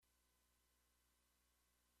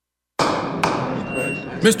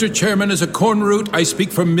Mr. Chairman, as a corn root, I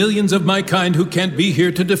speak for millions of my kind who can't be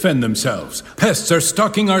here to defend themselves. Pests are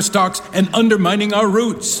stalking our stalks and undermining our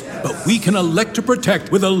roots. But we can elect to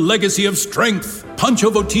protect with a legacy of strength.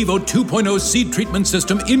 Pancho Votivo 2.0 seed treatment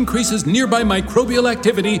system increases nearby microbial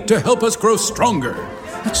activity to help us grow stronger.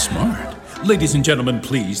 That's smart. Ladies and gentlemen,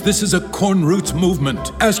 please, this is a corn roots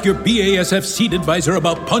movement. Ask your BASF seed advisor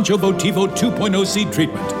about Pancho Votivo 2.0 seed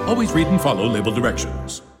treatment. Always read and follow label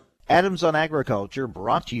directions. Adams on Agriculture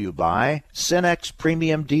brought to you by Cenex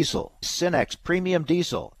Premium Diesel. Cenex Premium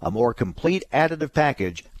Diesel, a more complete additive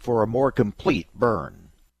package for a more complete burn.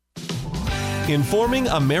 Informing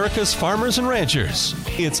America's farmers and ranchers,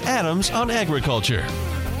 it's Adams on Agriculture.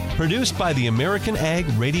 Produced by the American Ag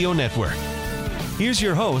Radio Network. Here's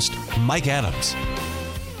your host, Mike Adams.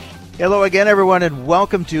 Hello again, everyone, and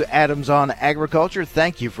welcome to Adams on Agriculture.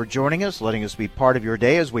 Thank you for joining us, letting us be part of your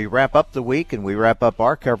day as we wrap up the week and we wrap up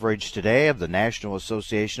our coverage today of the National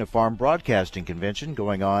Association of Farm Broadcasting Convention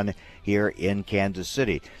going on here in Kansas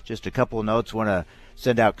City. Just a couple of notes. I want to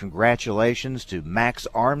send out congratulations to Max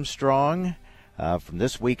Armstrong from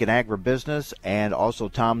This Week in Agribusiness, and also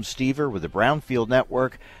Tom Stever with the Brownfield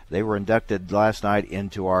Network. They were inducted last night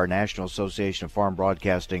into our National Association of Farm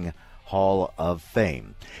Broadcasting Hall of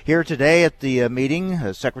Fame. Here today at the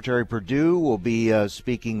meeting, Secretary Perdue will be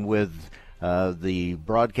speaking with the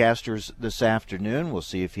broadcasters this afternoon. We'll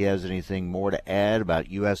see if he has anything more to add about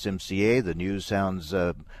USMCA. The news sounds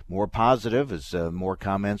more positive as more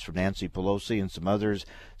comments from Nancy Pelosi and some others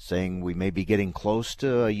saying we may be getting close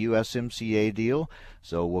to a USMCA deal.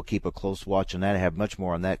 So we'll keep a close watch on that. I have much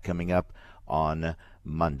more on that coming up on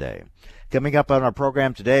Monday. Coming up on our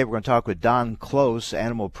program today, we're going to talk with Don Close,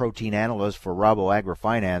 animal protein analyst for Rabo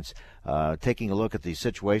AgriFinance, taking a look at the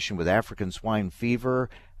situation with African swine fever,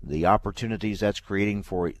 the opportunities that's creating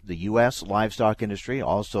for the U.S. livestock industry,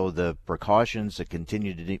 also the precautions that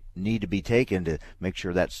continue to need to be taken to make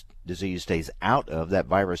sure that disease stays out of, that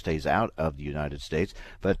virus stays out of the United States.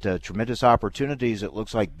 But tremendous opportunities, it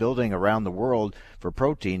looks like, building around the world for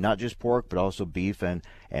protein, not just pork, but also beef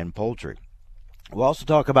and poultry. We'll also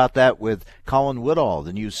talk about that with Colin Woodall,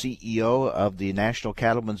 the new CEO of the National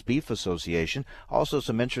Cattlemen's Beef Association. Also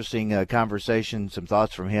some interesting conversation, some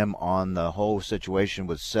thoughts from him on the whole situation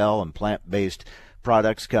with cell and plant-based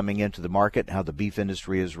products coming into the market, how the beef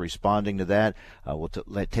industry is responding to that. We'll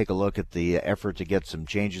take a look at the effort to get some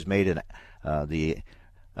changes made in the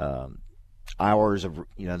hours of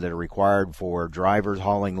that are required for drivers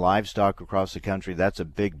hauling livestock across the country. That's a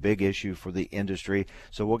big issue for the industry.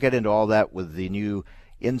 So we'll get into all that with the new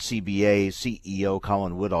NCBA CEO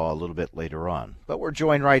Colin Woodall a little bit later on. But we're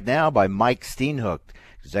joined right now by Mike Steenhoek,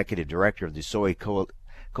 Executive Director of the Soy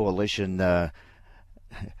Coalition. I'm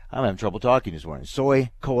having trouble talking this morning. Soy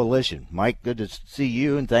Coalition. Mike, good to see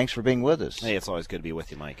you, and thanks for being with us. Hey, it's always good to be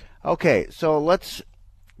with you, Mike. Okay, so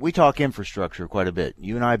we talk infrastructure quite a bit.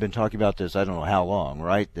 You and I have been talking about this, I don't know how long,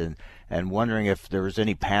 right? And wondering if there was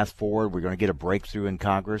any path forward. We're going to get a breakthrough in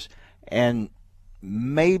Congress. And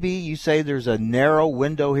maybe you say there's a narrow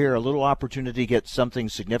window here, a little opportunity to get something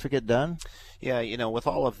significant done? Yeah, with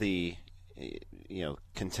all of the,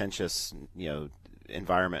 contentious,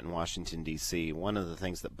 environment in Washington, D.C., one of the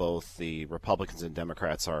things that both the Republicans and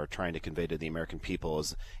Democrats are trying to convey to the American people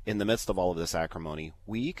is, in the midst of all of this acrimony,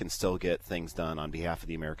 we can still get things done on behalf of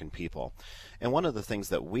the American people. And one of the things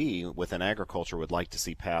that we, within agriculture, would like to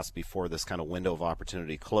see passed before this kind of window of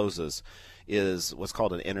opportunity closes is what's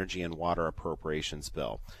called an Energy and Water Appropriations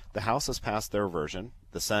Bill. The House has passed their version.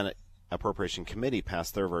 The Senate Appropriation Committee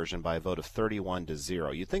passed their version by a vote of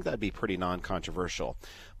 31-0. You'd think that'd be pretty non-controversial.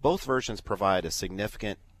 Both versions provide a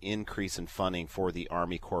significant increase in funding for the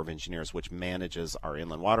Army Corps of Engineers, which manages our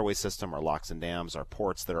inland waterway system, our locks and dams, our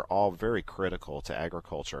ports that are all very critical to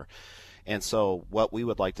agriculture. And so what we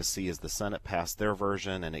would like to see is the Senate pass their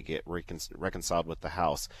version and it get reconciled with the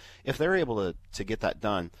House. If they're able to get that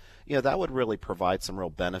done, that would really provide some real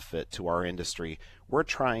benefit to our industry. We're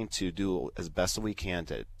trying to do as best as we can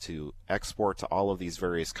to export to all of these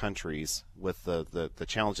various countries. With the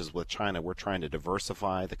challenges with China, we're trying to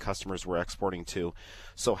diversify the customers we're exporting to.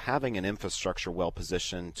 So having an infrastructure well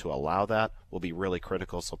positioned to allow that will be really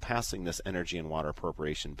critical. So passing this Energy and Water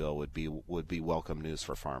Appropriation Bill would be welcome news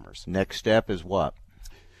for farmers. Next step is what?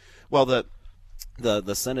 Well,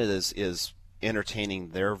 the Senate is entertaining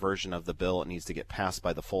their version of the bill. It needs to get passed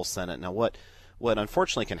by the full Senate. Now, what what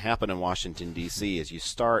unfortunately can happen in Washington, D.C. is you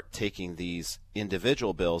start taking these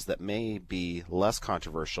individual bills that may be less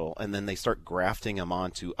controversial, and then they start grafting them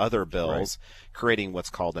onto other bills, creating what's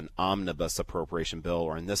called an omnibus appropriation bill,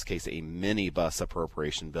 or in this case, a minibus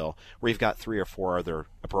appropriation bill, where you've got 3 or 4 other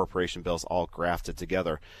appropriation bills all grafted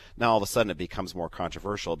together. Now, all of a sudden, it becomes more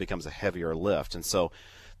controversial. It becomes a heavier lift. And so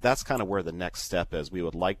that's kind of where the next step is. We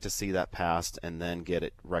would like to see that passed and then get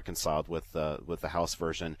it reconciled with the House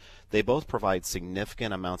version. They both provide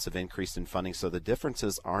significant amounts of increase in funding, so the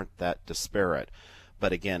differences aren't that disparate.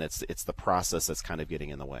 But again, it's the process that's kind of getting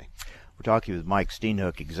in the way. We're talking with Mike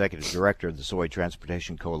Steenhoek, Executive Director of the Soy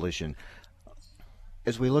Transportation Coalition.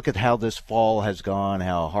 As we look at how this fall has gone,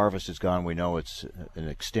 how harvest has gone, we know it's an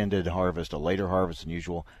extended harvest, a later harvest than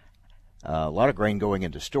usual. A lot of grain going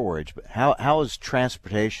into storage, but how has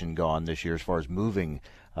transportation gone this year as far as moving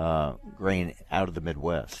grain out of the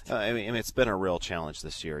Midwest? I mean, it's been a real challenge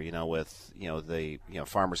this year.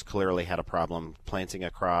 Farmers clearly had a problem planting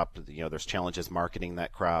a crop. There's challenges marketing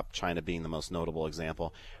that crop. China being the most notable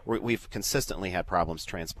example. We've consistently had problems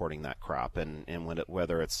transporting that crop, and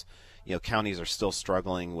whether it's counties are still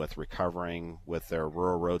struggling with recovering with their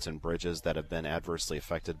rural roads and bridges that have been adversely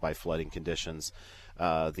affected by flooding conditions.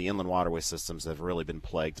 The inland waterway systems have really been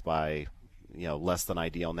plagued by less than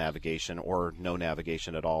ideal navigation or no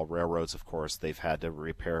navigation at all. Railroads, of course, they've had to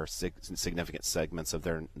repair significant segments of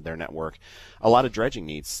their network. A lot of dredging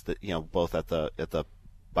needs that both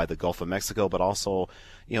by the Gulf of Mexico, but also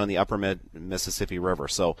in the upper Mississippi River.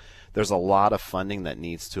 So there's a lot of funding that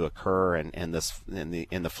needs to occur, and in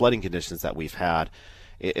the flooding conditions that we've had,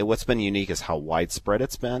 what's been unique is how widespread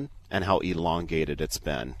it's been and how elongated it's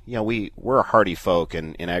been. We're a hardy folk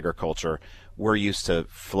in agriculture. We're used to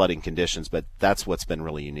flooding conditions, but that's what's been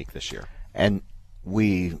really unique this year. And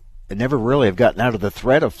we never really have gotten out of the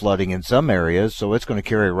threat of flooding in some areas, so it's going to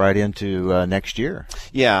carry right into next year.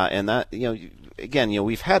 Yeah, and that again,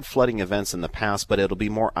 we've had flooding events in the past, but it'll be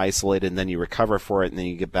more isolated, and then you recover for it, and then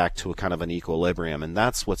you get back to a kind of an equilibrium. And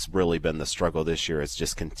that's what's really been the struggle this year. It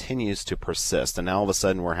just continues to persist. And now all of a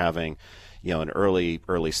sudden we're having, an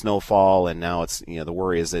early snowfall, and now it's, the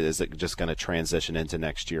worry is it just going to transition into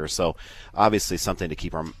next year? So obviously something to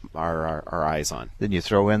keep our eyes on. Then you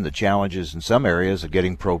throw in the challenges in some areas of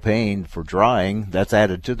getting propane for drying. That's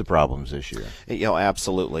added to the problems this year.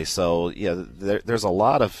 Absolutely. So there's a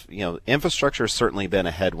lot of, infrastructure has certainly been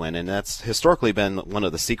a headwind, and that's historically been one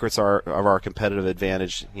of the secrets of our competitive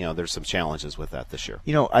advantage. There's some challenges with that this year.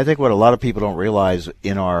 I think what a lot of people don't realize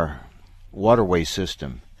in our waterway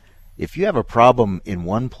system, if you have a problem in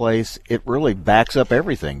one place, it really backs up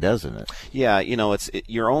everything, doesn't it? Yeah,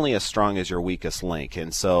 you're only as strong as your weakest link.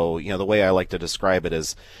 And so, the way I like to describe it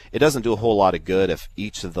is it doesn't do a whole lot of good if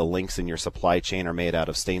each of the links in your supply chain are made out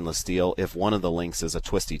of stainless steel if one of the links is a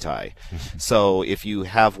twisty tie. So if you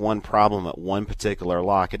have one problem at one particular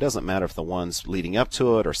lock, it doesn't matter if the ones leading up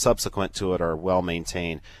to it or subsequent to it are well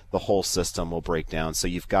maintained, the whole system will break down. So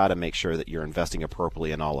you've got to make sure that you're investing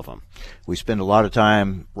appropriately in all of them. We spend a lot of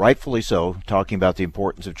time, rightfully so, talking about the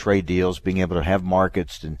importance of trade deals, being able to have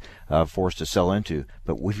markets and for us to sell into,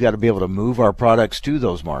 but we've got to be able to move our products to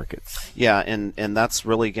those markets. Yeah, and that's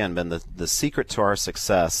really, again, been the secret to our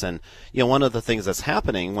success. And one of the things that's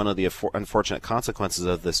happening, one of the unfortunate consequences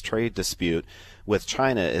of this trade dispute with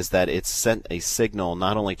China is that it's sent a signal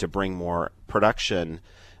not only to bring more production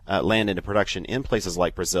land into production in places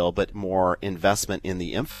like Brazil, but more investment in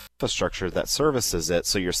the infrastructure that services it.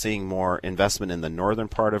 So you're seeing more investment in the northern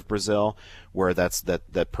part of Brazil, where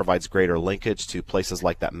that provides greater linkage to places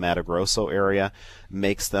like that Mato Grosso area,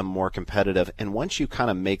 makes them more competitive. And once you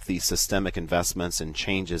kind of make these systemic investments and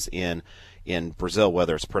changes in Brazil,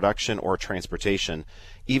 whether it's production or transportation,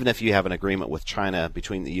 even if you have an agreement with China,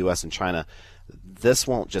 between the U.S. and China, this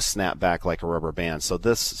won't just snap back like a rubber band. So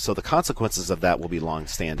the consequences of that will be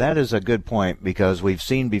long-standing. That is a good point, because we've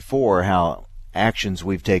seen before how actions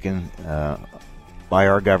we've taken by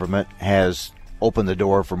our government has opened the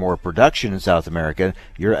door for more production in South America.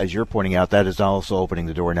 As you're pointing out, that is also opening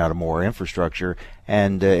the door now to more infrastructure.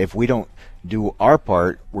 And if we don't do our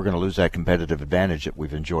part, we're going to lose that competitive advantage that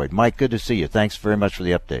we've enjoyed. Mike, good to see you. Thanks very much for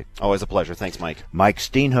the update. Always a pleasure. Thanks, Mike. Mike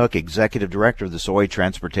Steenhoek, Executive Director of the Soy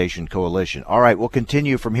Transportation Coalition. All right, we'll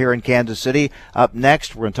continue from here in Kansas City. Up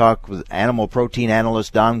next, we're going to talk with animal protein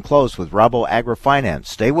analyst Don Close with Rabo AgriFinance.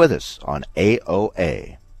 Stay with us on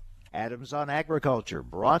AOA. Adams on Agriculture,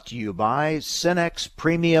 brought to you by Cenex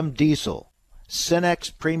Premium Diesel.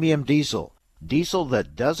 Cenex Premium Diesel, diesel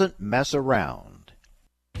that doesn't mess around.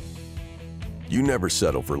 You never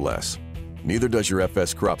settle for less. Neither does your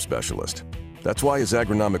FS crop specialist. That's why his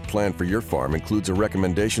agronomic plan for your farm includes a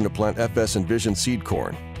recommendation to plant FS Envision seed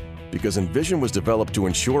corn. Because Envision was developed to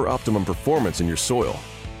ensure optimum performance in your soil.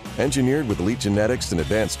 Engineered with elite genetics and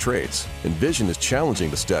advanced traits, Envision is challenging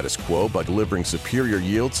the status quo by delivering superior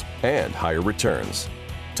yields and higher returns.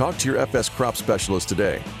 Talk to your FS crop specialist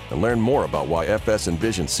today and learn more about why FS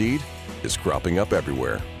Envision seed is cropping up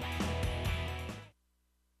everywhere.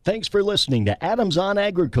 Thanks for listening to Adams on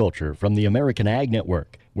Agriculture from the American Ag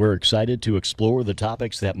Network. We're excited to explore the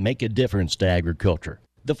topics that make a difference to agriculture.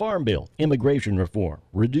 The Farm Bill, immigration reform,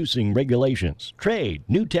 reducing regulations, trade,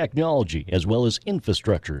 new technology, as well as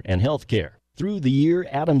infrastructure and health care. Through the year,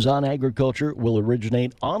 Adams on Agriculture will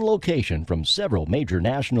originate on location from several major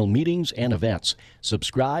national meetings and events.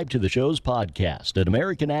 Subscribe to the show's podcast at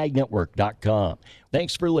AmericanAgNetwork.com.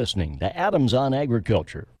 Thanks for listening to Adams on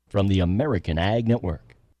Agriculture from the American Ag Network.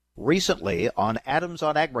 Recently on Adams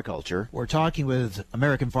on Agriculture, we're talking with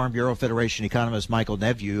American Farm Bureau Federation economist Michael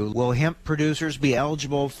Nepveux. Will hemp producers be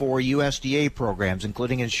eligible for USDA programs,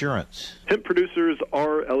 including insurance? Hemp producers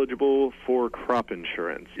are eligible for crop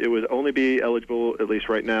insurance. It would only be eligible, at least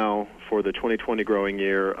right now, for the 2020 growing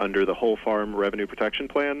year under the Whole Farm Revenue Protection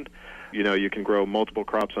Plan. You know, you can grow multiple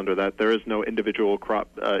crops under that. There is no individual crop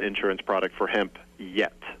insurance product for hemp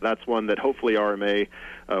yet. That's one that hopefully RMA,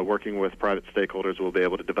 working with private stakeholders, will be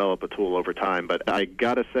able to develop a tool over time. But I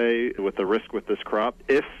got to say, with the risk with this crop,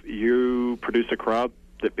 if you produce a crop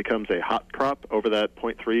that becomes a hot crop over that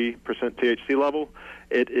 0.3% THC level,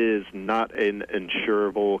 it is not an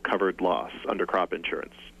insurable covered loss under crop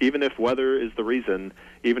insurance. Even if weather is the reason,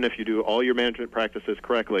 even if you do all your management practices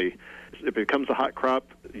correctly, if it becomes a hot crop,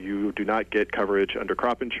 you do not get coverage under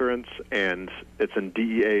crop insurance, and it's in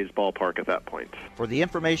DEA's ballpark at that point. For the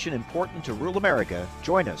information important to rural America,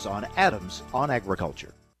 join us on Adams on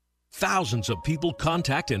Agriculture. Thousands of people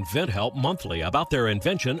contact InventHelp monthly about their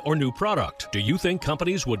invention or new product. Do you think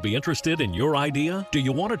companies would be interested in your idea? Do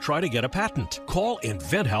you want to try to get a patent? Call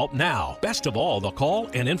InventHelp now. Best of all, the call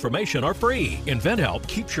and information are free. InventHelp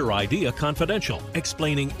keeps your idea confidential,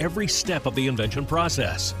 explaining every step of the invention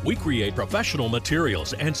process. We create professional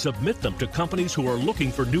materials and submit them to companies who are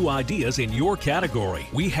looking for new ideas in your category.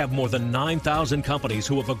 We have more than 9,000 companies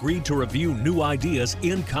who have agreed to review new ideas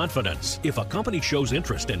in confidence. If a company shows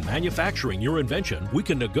interest in manufacturing your invention, we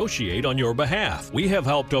can negotiate on your behalf. We have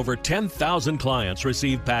helped over 10,000 clients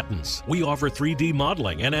receive patents. We offer 3D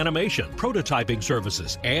modeling and animation, prototyping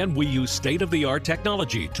services, and we use state-of-the-art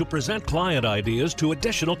technology to present client ideas to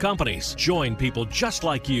additional companies. Join people just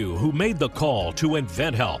like you who made the call to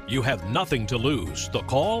InventHelp. You have nothing to lose. The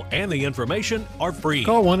call and the information are free.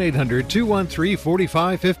 Call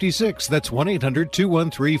 1-800-213-4556. That's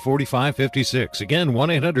 1-800-213-4556. Again,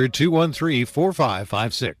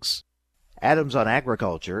 1-800-213-4556. Adams on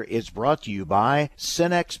Agriculture is brought to you by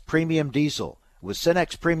Cenex Premium Diesel. With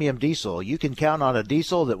Cenex Premium Diesel, you can count on a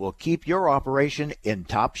diesel that will keep your operation in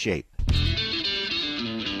top shape.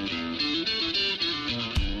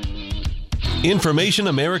 Information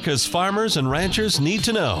America's farmers and ranchers need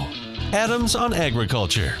to know. Adams on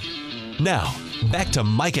Agriculture. Now, back to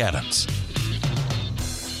Mike Adams.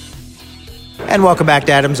 And welcome back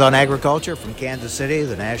to Adams on Agriculture from Kansas City,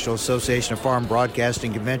 the National Association of Farm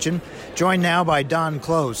Broadcasting Convention. Joined now by Don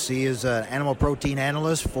Close. He is an animal protein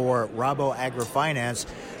analyst for Rabo AgriFinance.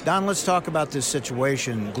 Don, let's talk about this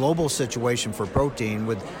situation, global situation for protein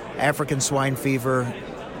with African swine fever,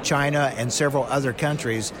 China, and several other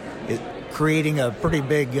countries. Creating a pretty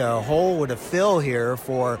big hole to fill here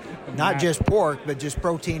for not just pork, but just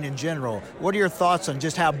protein in general. What are your thoughts on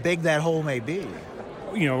just how big that hole may be?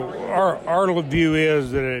 You know, our view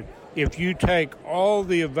is that if you take all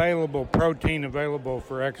the available protein available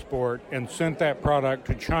for export and sent that product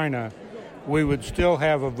to China, we would still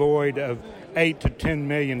have a void of 8 to 10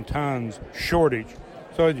 million tons shortage.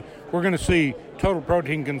 So we're going to see total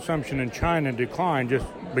protein consumption in China decline just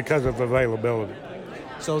because of availability.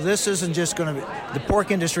 So this isn't just going to be, the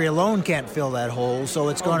pork industry alone can't fill that hole, so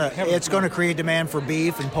it's going to create demand for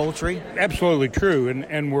beef and poultry? Absolutely true,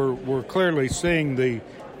 and we're clearly seeing the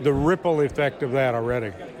ripple effect of that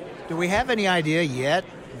already. Do we have any idea yet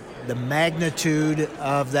the magnitude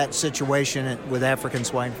of that situation with African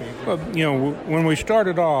swine fever? Well, you know, when we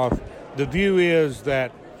started off, the view is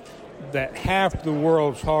that half the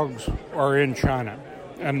world's hogs are in China,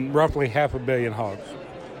 and roughly 500 million hogs,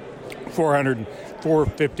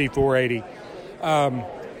 450, 480.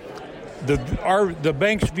 The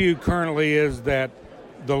bank's view currently is that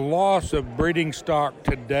the loss of breeding stock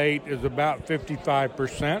to date is about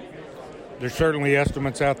 55%. There's certainly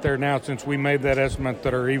estimates out there now since we made that estimate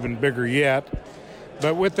that are even bigger yet.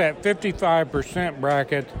 But with that 55%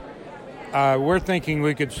 bracket, we're thinking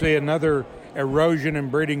we could see another erosion in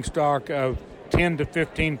breeding stock of 10 to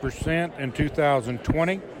 15% in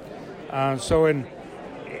 2020. So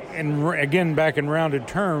again, back in rounded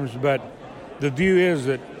terms, but the view is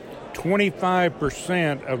that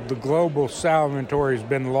 25% of the global sow inventory has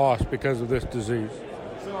been lost because of this disease.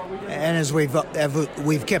 And as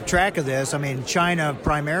we've kept track of this, I mean, China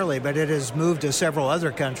primarily, but it has moved to several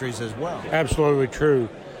other countries as well. Absolutely true.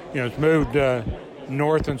 It's moved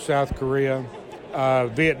North and South Korea.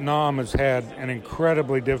 Vietnam has had an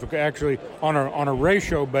incredibly difficult. Actually, on a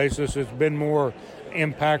ratio basis, it's been more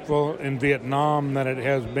impactful in Vietnam than it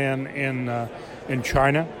has been in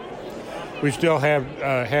China. We still have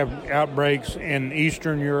outbreaks in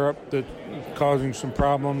Eastern Europe that's causing some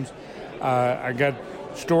problems. I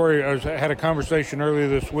had a conversation earlier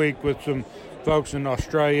this week with some folks in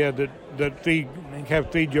Australia that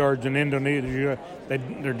have feed yards in Indonesia.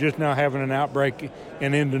 They're just now having an outbreak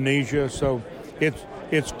in Indonesia, so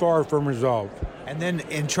it's far from resolved. And then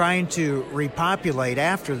in trying to repopulate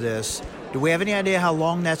after this, do we have any idea how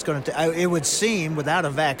long that's going to take? It would seem, without a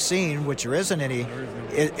vaccine, which there isn't any,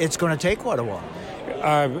 it's going to take quite a while.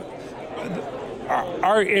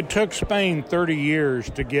 It took Spain 30 years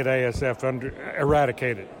to get ASF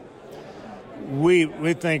eradicated. We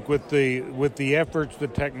think with the efforts, the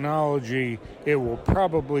technology, it will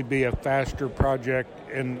probably be a faster project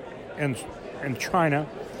in China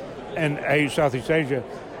and Southeast Asia.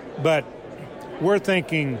 But we're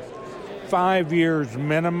thinking 5 years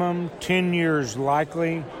minimum, 10 years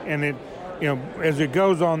likely, and as it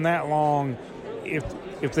goes on that long,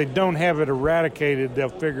 if they don't have it eradicated, they'll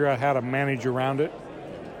figure out how to manage around it.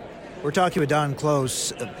 We're talking with Don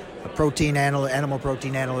Close, a protein animal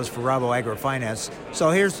protein analyst for Rabo AgriFinance.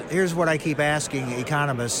 So here's what I keep asking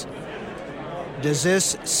economists: does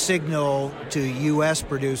this signal to U.S.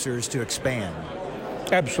 producers to expand?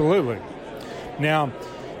 Absolutely. Now,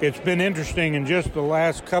 it's been interesting in just the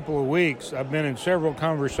last couple of weeks. I've been in several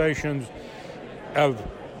conversations of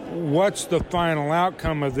what's the final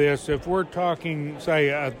outcome of this. If we're talking, say,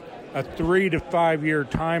 a 3 to 5 year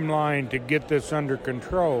timeline to get this under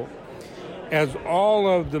control, as all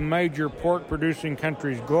of the major pork producing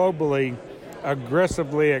countries globally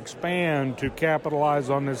aggressively expand to capitalize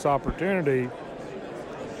on this opportunity,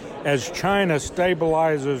 as China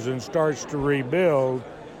stabilizes and starts to rebuild,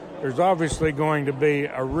 there's obviously going to be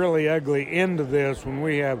a really ugly end to this when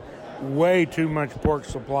we have way too much pork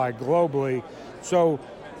supply globally. So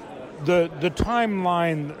the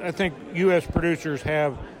timeline, I think U.S. producers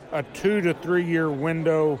have a 2 to 3 year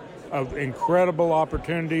window of incredible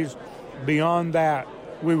opportunities. Beyond that,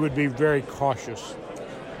 we would be very cautious.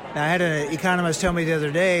 Now, I had an economist tell me the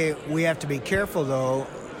other day, we have to be careful, though,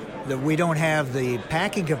 that we don't have the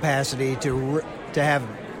packing capacity to have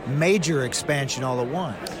major expansion all at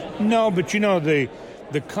once. No, but the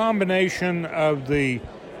combination of the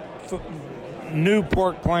new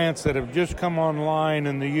pork plants that have just come online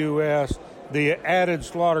in the U.S., the added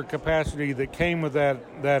slaughter capacity that came with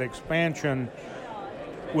that expansion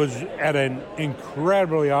was at an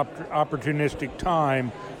incredibly opportunistic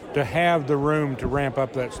time to have the room to ramp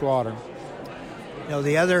up that slaughter.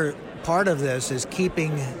 The other part of this is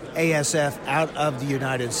keeping ASF out of the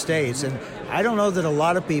United States. And I don't know that a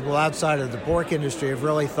lot of people outside of the pork industry have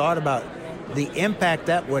really thought about the impact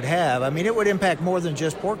that would have. I mean, it would impact more than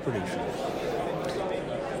just pork producers.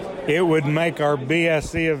 It would make our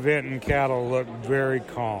BSE event in cattle look very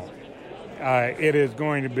calm. It is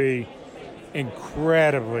going to be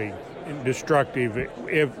incredibly destructive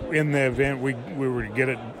if in the event we were to get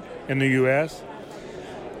it in the U.S.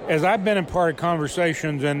 As I've been in part of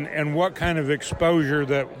conversations and what kind of exposure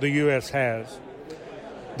that the U.S. has,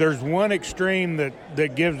 there's one extreme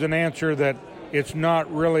that gives an answer that it's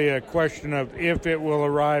not really a question of if it will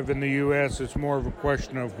arrive in the U.S., it's more of a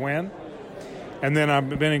question of when. And then I've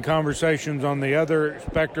been in conversations on the other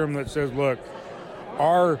spectrum that says, look,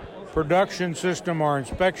 our production system, our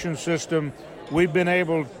inspection system, we've been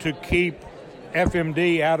able to keep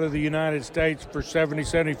FMD out of the United States for 70,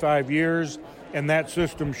 75 years, and that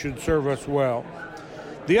system should serve us well.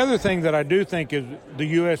 The other thing that I do think is the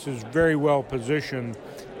U.S. is very well positioned,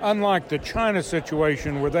 unlike the China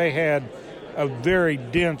situation where they had a very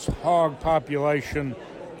dense hog population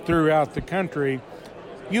throughout the country.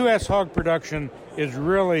 U.S. hog production is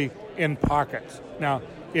really in pockets. Now,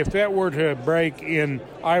 if that were to break in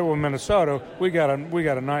Iowa, Minnesota, we got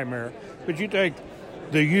a nightmare. But you take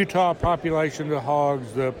the Utah population of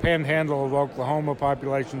hogs, the panhandle of Oklahoma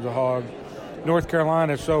populations of hogs, North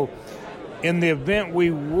Carolina. So in the event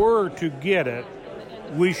we were to get it,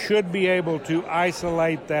 we should be able to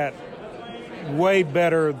isolate that way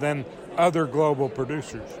better than other global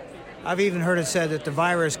producers. I've even heard it said that the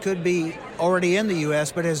virus could be already in the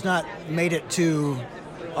U.S. but has not made it to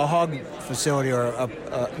a hog facility or a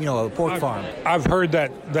pork farm. I've heard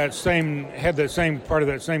had that same part of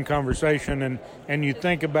that same conversation, and you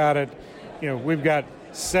think about it, we've got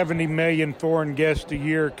 70 million foreign guests a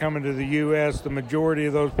year coming to the U.S., the majority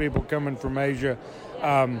of those people coming from Asia.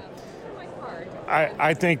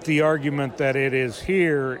 I think the argument that it is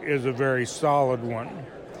here is a very solid one.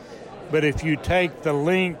 But if you take the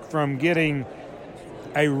link from getting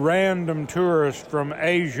a random tourist from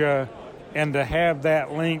Asia and to have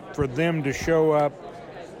that link for them to show up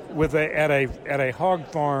at a hog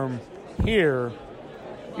farm here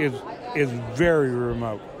is very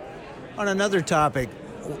remote. On another topic,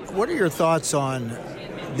 what are your thoughts on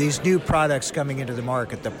these new products coming into the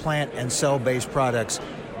market, the plant and cell-based products?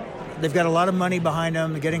 They've got a lot of money behind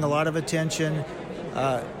them, getting a lot of attention.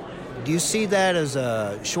 Do you see that as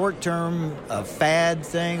a short-term fad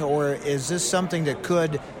thing, or is this something that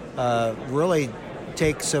could really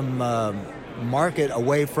take some market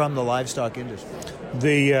away from the livestock industry?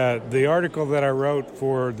 The article that I wrote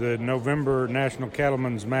for the November National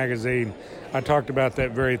Cattlemen's Magazine, I talked about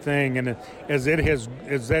that very thing, and as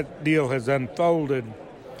that deal has unfolded,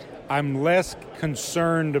 I'm less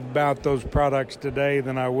concerned about those products today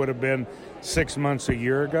than I would have been 6 months, a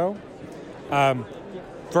year ago.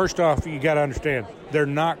 First off, you got to understand, they're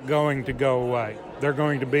not going to go away. They're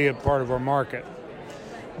going to be a part of our market.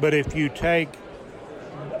 But if you take,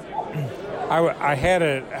 I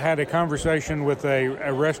had a conversation with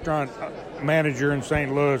a restaurant manager in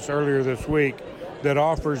St. Louis earlier this week that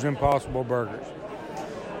offers Impossible Burgers.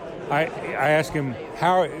 I asked him,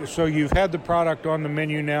 so you've had the product on the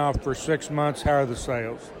menu now for 6 months, how are the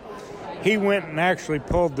sales? He went and actually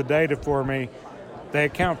pulled the data for me. They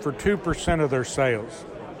account for 2% of their sales.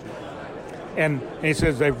 And he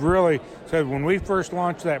says they've really said when we first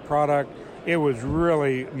launched that product, it was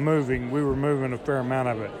really moving. We were moving a fair amount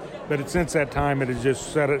of it. But since that time, it has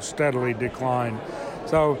just steadily declined.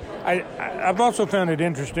 So I've also found it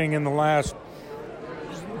interesting in the last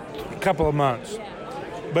couple of months.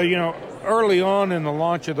 But, early on in the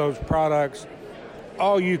launch of those products,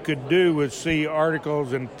 all you could do was see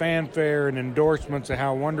articles and fanfare and endorsements of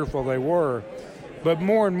how wonderful they were. But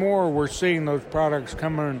more and more, we're seeing those products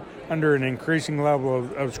come under an increasing level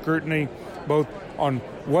of scrutiny, both on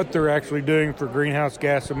what they're actually doing for greenhouse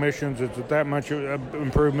gas emissions. It's that much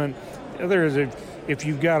improvement. The other is if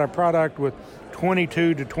you've got a product with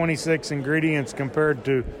 22 to 26 ingredients compared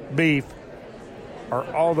to beef, are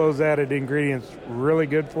all those added ingredients really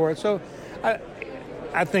good for it? So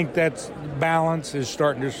I think that's balance is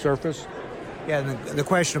starting to surface. Yeah, the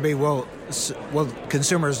question will be, will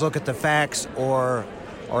consumers look at the facts, or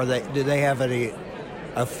do they have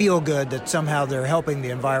a feel-good that somehow they're helping the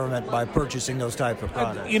environment by purchasing those type of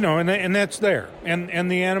products? And that's there. And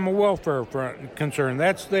the animal welfare concern,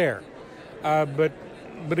 that's there. But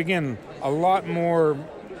again, a lot more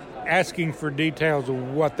asking for details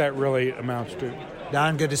of what that really amounts to.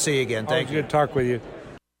 Don, good to see you again. Thank you. Good to talk with you.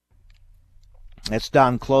 That's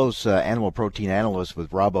Don Close, animal protein analyst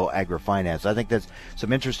with Rabo AgriFinance. I think that's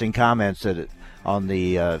some interesting comments on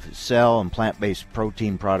the cell and plant-based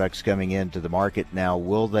protein products coming into the market now.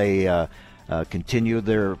 Will they continue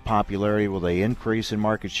their popularity? Will they increase in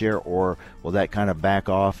market share, or will that kind of back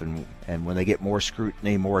off and when they get more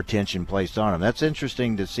scrutiny, more attention placed on them? That's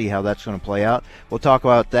interesting to see how that's going to play out. We'll talk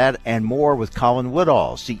about that and more with Colin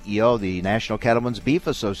Woodall, CEO of the National Cattlemen's Beef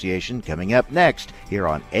Association, coming up next here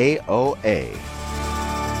on AOA.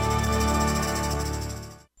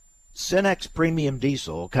 Cenex Premium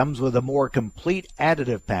Diesel comes with a more complete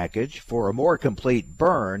additive package for a more complete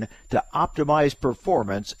burn to optimize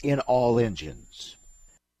performance in all engines.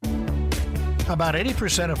 About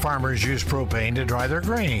 80% of farmers use propane to dry their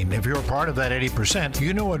grain. If you're part of that 80%,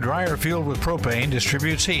 you know a dryer fueled with propane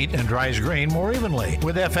distributes heat and dries grain more evenly.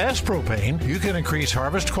 With FS propane, you can increase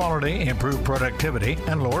harvest quality, improve productivity,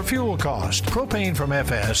 and lower fuel cost. Propane from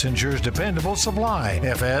FS ensures dependable supply.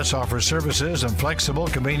 FS offers services and flexible,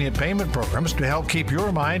 convenient payment programs to help keep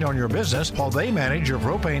your mind on your business while they manage your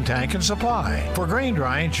propane tank and supply. For grain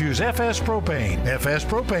drying, choose FS propane. FS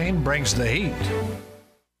propane brings the heat.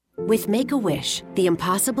 With Make-A-Wish, the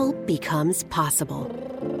impossible becomes possible.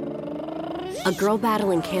 A girl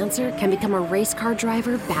battling cancer can become a race car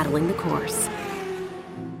driver battling the course.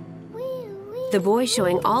 The boy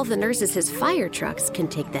showing all the nurses his fire trucks can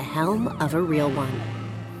take the helm of a real one.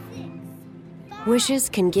 Wishes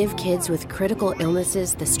can give kids with critical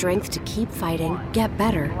illnesses the strength to keep fighting, get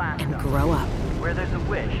better, and grow up. Where there's a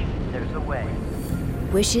wish, there's a way.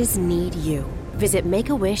 Wishes need you. Visit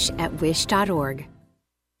Make-A-Wish at wish.org.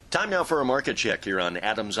 Time now for a market check here on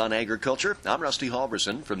Adams on Agriculture. I'm Rusty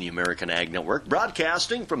Halverson from the American Ag Network,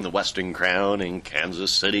 broadcasting from the Western Crown in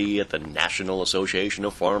Kansas City at the National Association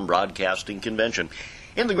of Farm Broadcasting Convention.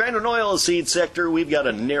 In the grain and oilseed sector, we've got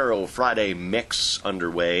a narrow Friday mix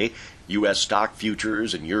underway. U.S. stock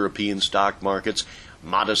futures and European stock markets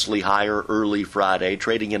modestly higher early Friday,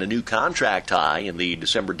 trading in a new contract high in the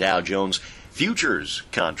December Dow Jones futures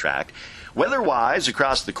contract. Weather-wise,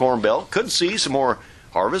 across the Corn Belt, could see some more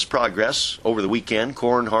harvest progress over the weekend.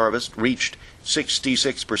 Corn harvest reached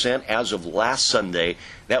 66% as of last Sunday.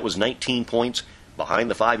 That was 19 points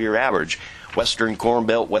behind the 5-year average. Western Corn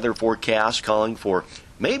Belt weather forecast calling for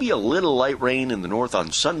maybe a little light rain in the north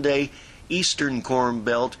on Sunday. Eastern Corn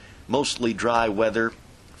Belt, mostly dry weather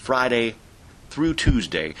Friday through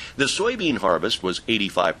Tuesday. The soybean harvest was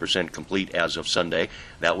 85% complete as of Sunday.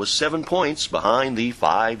 That was 7 points behind the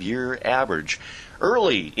 5-year average.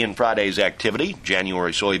 Early in Friday's activity,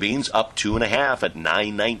 January soybeans up 2.5 at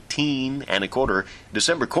 $9.19 1/4.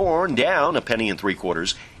 December corn down 1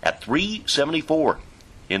 3/4 at $3.74.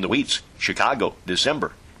 In the wheats, Chicago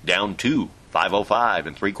December down 2,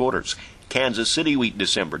 $5.05 3/4. Kansas City wheat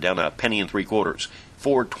December down 1 3/4,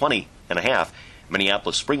 $4.20 1/2.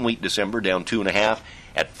 Minneapolis spring wheat December down 2.5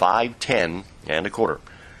 at $5.10 1/4.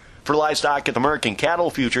 For livestock at the American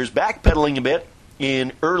cattle futures, backpedaling a bit.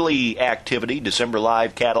 In early activity, December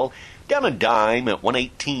live cattle down a dime at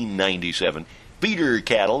 $118.97. Feeder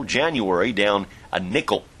cattle, January, down a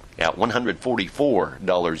nickel at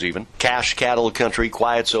 $144 even. Cash cattle country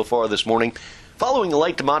quiet so far this morning. Following a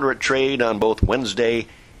light to moderate trade on both Wednesday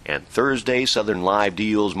and Thursday, Southern live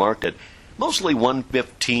deals marked at mostly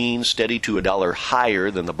 $1.15, steady to $1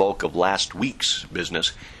 higher than the bulk of last week's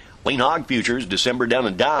business. Lean hog futures, December down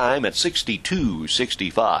a dime at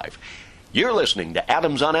 $62.65. You're listening to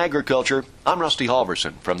Adams on Agriculture. I'm Rusty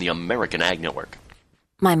Halverson from the American Ag Network.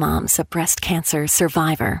 My mom's a breast cancer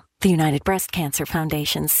survivor. The United Breast Cancer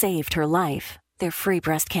Foundation saved her life. Their free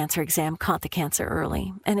breast cancer exam caught the cancer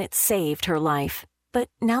early, and it saved her life. But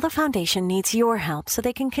now the foundation needs your help so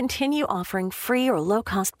they can continue offering free or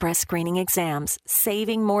low-cost breast screening exams,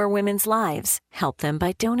 saving more women's lives. Help them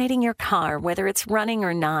by donating your car, whether it's running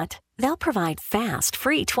or not. They'll provide fast,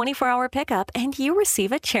 free 24-hour pickup, and you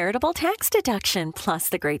receive a charitable tax deduction, plus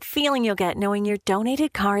the great feeling you'll get knowing your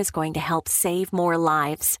donated car is going to help save more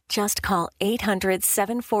lives. Just call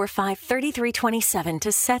 800-745-3327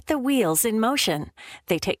 to set the wheels in motion.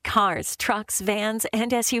 They take cars, trucks, vans,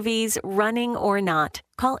 and SUVs, running or not.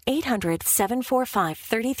 Call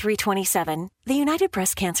 800-745-3327. The United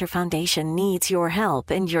Breast Cancer Foundation needs your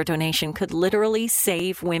help, and your donation could literally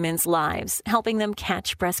save women's lives, helping them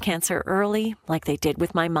catch breast cancer early, like they did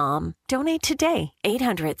with my mom. Donate today.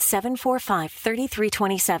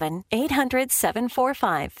 800-745-3327.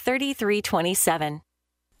 800-745-3327.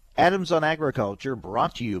 Adams on Agriculture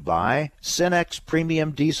brought to you by Cenex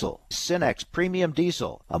Premium Diesel. Cenex Premium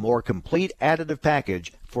Diesel, a more complete additive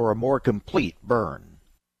package for a more complete burn.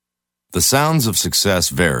 The sounds of success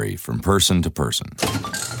vary from person to person.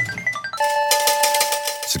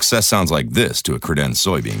 Success sounds like this to a Credenz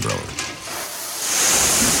soybean grower.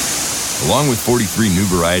 Along with 43 new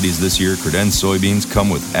varieties this year, Credenz soybeans come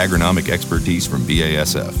with agronomic expertise from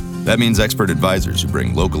BASF. That means expert advisors who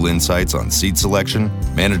bring local insights on seed selection,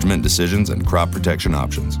 management decisions, and crop protection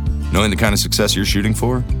options. Knowing the kind of success you're shooting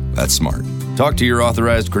for? That's smart. Talk to your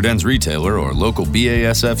authorized Credenz retailer or local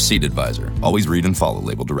BASF seed advisor. Always read and follow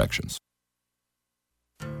label directions.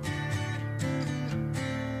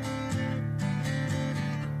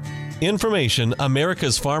 Information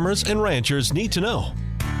America's farmers and ranchers need to know.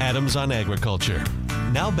 Adams on Agriculture.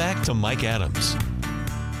 Now back to Mike Adams.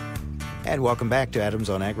 And welcome back to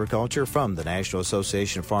Adams on Agriculture from the National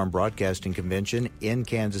Association of Farm Broadcasting Convention in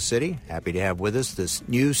Kansas City. Happy to have with us this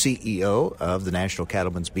new CEO of the National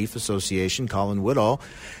Cattlemen's Beef Association, Colin Woodall.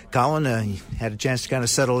 Colin, you had a chance to kind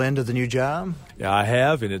of settle into the new job? Yeah, I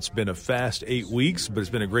have, and it's been a fast 8 weeks, but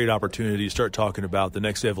it's been a great opportunity to start talking about the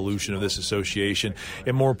next evolution of this association,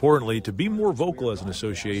 and more importantly, to be more vocal as an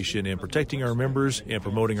association in protecting our members and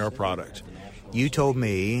promoting our product. You told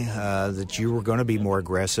me that you were going to be more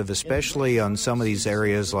aggressive, especially on some of these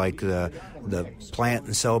areas like the plant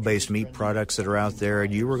and cell-based meat products that are out there,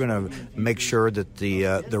 and you were going to make sure that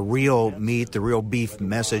the real meat, the real beef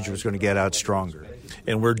message was going to get out stronger.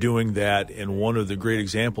 And we're doing that, and one of the great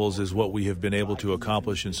examples is what we have been able to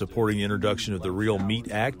accomplish in supporting the introduction of the Real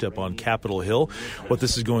Meat Act up on Capitol Hill. What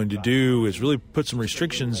this is going to do is really put some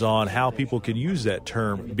restrictions on how people can use that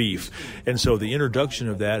term beef. And so the introduction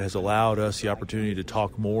of that has allowed us the opportunity to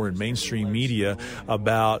talk more in mainstream media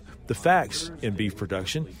about the facts in beef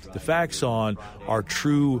production, the facts on our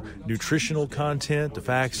true nutritional content, the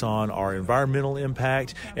facts on our environmental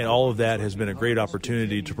impact, and all of that has been a great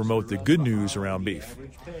opportunity to promote the good news around beef.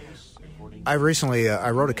 I recently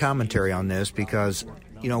I wrote a commentary on this because,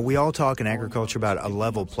 you know, we all talk in agriculture about a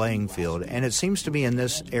level playing field, and it seems to me in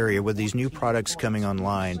this area with these new products coming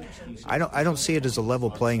online, I don't see it as a level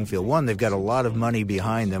playing field. One, they've got a lot of money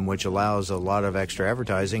behind them, which allows a lot of extra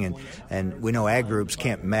advertising, and we know ag groups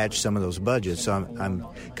can't match some of those budgets. So I'm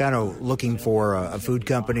kind of looking for a food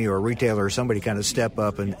company or a retailer or somebody kind of step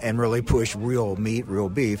up and really push real meat, real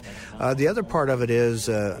beef. The other part of it is,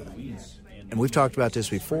 and we've talked about this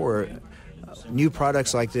before, new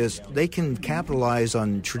products like this, they can capitalize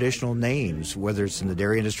on traditional names, whether it's in the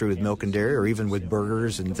dairy industry with milk and dairy or even with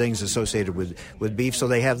burgers and things associated with beef, so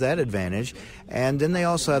they have that advantage. And then they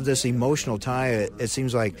also have this emotional tie. It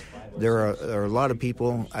seems like there are a lot of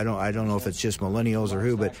people, I don't know if it's just millennials or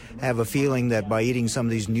who, but have a feeling that by eating some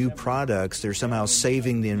of these new products, they're somehow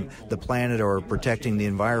saving the planet or protecting the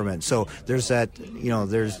environment. So there's that,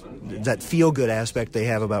 there's that feel-good aspect they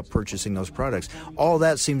have about purchasing those products. All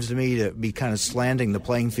that seems to me to be kind of slanting the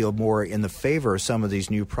playing field more in the favor of some of these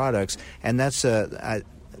new products, and that's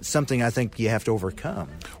something I think you have to overcome.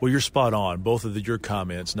 Well, you're spot on. Both of your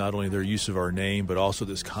comments, not only their use of our name, but also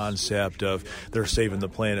this concept of they're saving the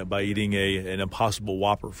planet by eating an Impossible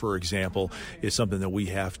Whopper, for example, is something that we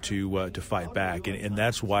have to fight back. And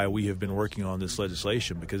that's why we have been working on this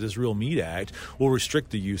legislation, because this Real Meat Act will restrict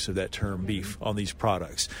the use of that term beef on these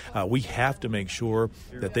products. We have to make sure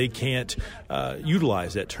that they can't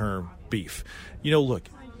utilize that term beef. Look,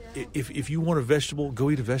 if you want a vegetable, go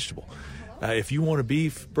eat a vegetable. If you want a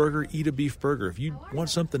beef burger, eat a beef burger. If you want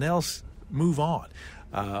something else, move on.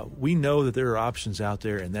 We know that there are options out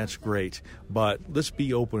there, and that's great, but let's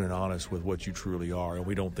be open and honest with what you truly are, and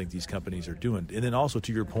we don't think these companies are doing. And then also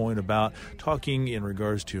to your point about talking in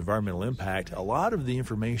regards to environmental impact, a lot of the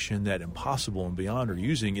information that Impossible and Beyond are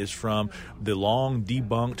using is from the long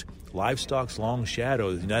debunked Livestock's Long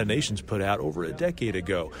Shadow that the United Nations put out over a decade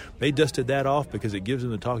ago. They dusted that off because it gives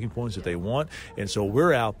them the talking points that they want. And so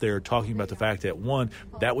we're out there talking about the fact that, one,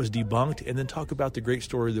 that was debunked, and then talk about the great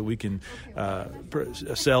story that we can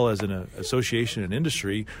sell as an association and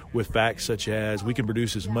industry with facts such as we can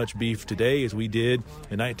produce as much beef today as we did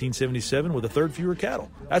in 1977 with a third fewer cattle.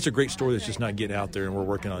 That's a great story that's just not getting out there, and we're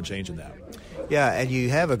working on changing that. Yeah, and you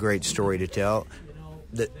have a great story to tell.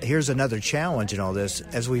 Here's another challenge in all this,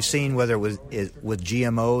 as we've seen, whether with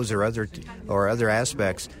GMOs or other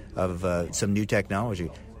aspects of some new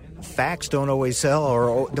technology. Facts don't always sell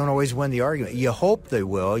or don't always win the argument. You hope they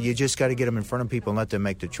will. You just got to get them in front of people and let them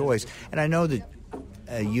make the choice. And I know that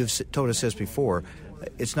you've told us this before.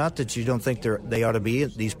 It's not that you don't think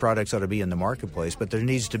these products ought to be in the marketplace, but there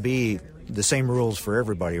needs to be the same rules for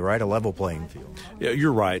everybody, right? A level playing field. Yeah,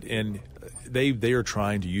 you're right. And they are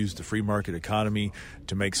trying to use the free market economy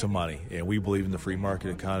to make some money, and we believe in the free market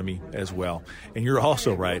economy as well. And you're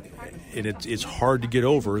also right, and it's hard to get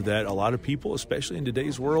over that a lot of people, especially in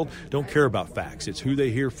today's world, don't care about facts. It's who they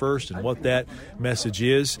hear first and what that message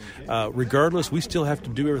is. Regardless, we still have to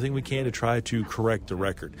do everything we can to try to correct the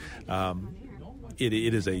record. It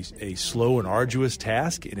is a slow and arduous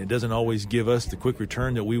task, and it doesn't always give us the quick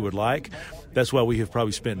return that we would like. That's why we have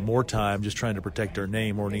probably spent more time just trying to protect our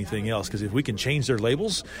name more than anything else, because if we can change their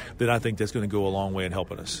labels, then I think that's going to go a long way in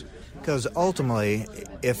helping us. Because ultimately,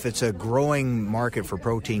 if it's a growing market for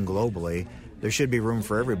protein globally, there should be room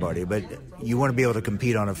for everybody, but you want to be able to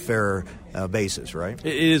compete on a fair basis, right?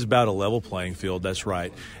 It is about a level playing field, that's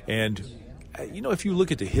right. And if you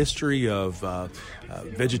look at the history of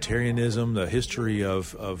vegetarianism, the history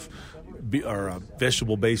of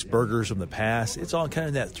vegetable-based burgers from the past, it's all kind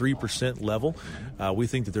of that 3% level. We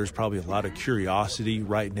think that there's probably a lot of curiosity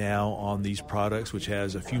right now on these products, which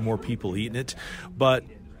has a few more people eating it. But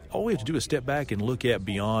all we have to do is step back and look at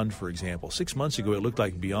Beyond, for example. 6 months ago, it looked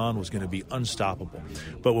like Beyond was going to be unstoppable.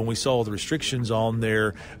 But when we saw the restrictions on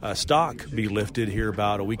their stock be lifted here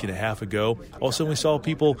about a week and a half ago, all of a sudden we saw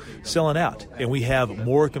people selling out. And we have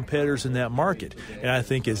more competitors in that market. And I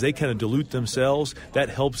think as they kind of dilute themselves, that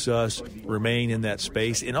helps us remain in that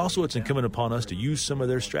space. And also it's incumbent upon us to use some of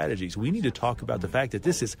their strategies. We need to talk about the fact that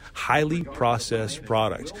this is highly processed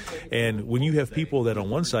product. And when you have people that on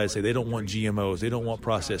one side say they don't want GMOs, they don't want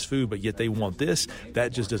processed best food, but yet they want this.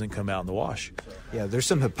 That just doesn't come out in the wash. Yeah, there's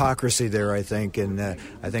some hypocrisy there, I think, and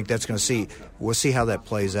I think that's going to we'll see how that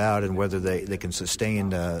plays out and whether they can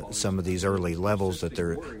sustain some of these early levels that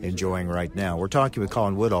they're enjoying right now. We're talking with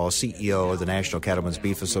Colin Woodall, CEO of the National Cattlemen's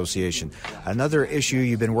Beef Association. Another issue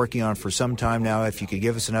you've been working on for some time now, if you could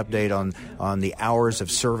give us an update on the hours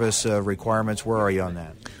of service requirements, where are you on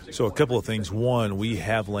that? So a couple of things. One, we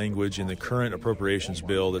have language in the current appropriations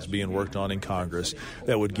bill that's being worked on in Congress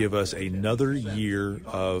that would give us another year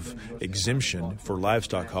of exemption for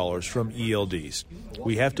livestock haulers from ELDs.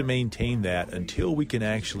 We have to maintain that until we can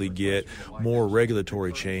actually get more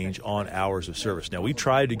regulatory change on hours of service. Now, we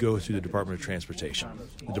tried to go through the Department of Transportation.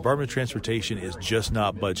 The Department of Transportation is just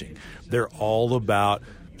not budging. They're all about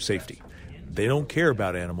safety. They don't care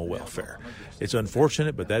about animal welfare. It's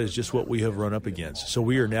unfortunate, but that is just what we have run up against. So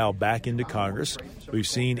we are now back into Congress. We've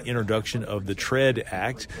seen introduction of the TREAD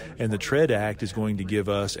Act, and the TREAD Act is going to give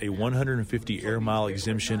us a 150 air mile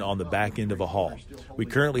exemption on the back end of a haul. We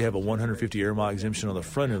currently have a 150 air mile exemption on the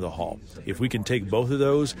front end of the haul. If we can take both of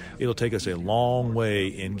those, it'll take us a long way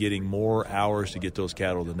in getting more hours to get those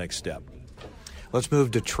cattle to the next step. Let's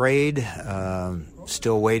move to trade.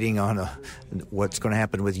 Still waiting on what's going to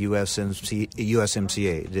happen with USMCA.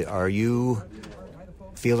 Are you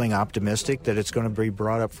feeling optimistic that it's going to be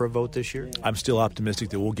brought up for a vote this year? I'm still optimistic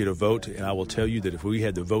that we'll get a vote, and I will tell you that if we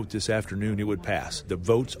had the vote this afternoon, it would pass. The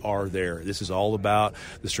votes are there. This is all about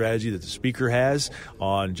the strategy that the Speaker has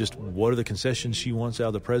on just what are the concessions she wants out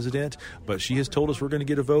of the President, but she has told us we're going to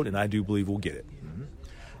get a vote, and I do believe we'll get it.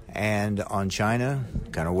 And on China,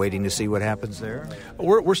 kind of waiting to see what happens there?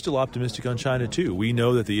 We're still optimistic on China, too. We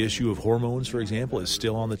know that the issue of hormones, for example, is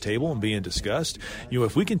still on the table and being discussed.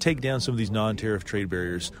 If we can take down some of these non-tariff trade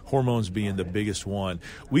barriers, hormones being the biggest one,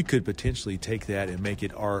 we could potentially take that and make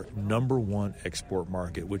it our number one export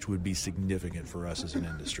market, which would be significant for us as an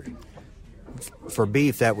industry. For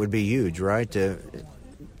beef, that would be huge, right?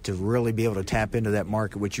 To really be able to tap into that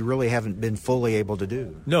market, which you really haven't been fully able to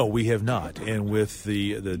do. No, we have not. And with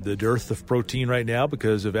the dearth of protein right now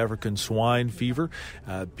because of African swine fever,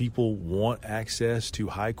 people want access to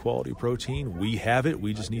high-quality protein. We have it.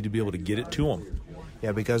 We just need to be able to get it to them.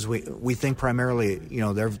 Yeah, because we think primarily,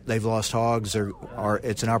 they've lost hogs.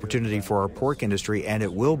 It's an opportunity for our pork industry, and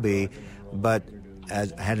it will be, but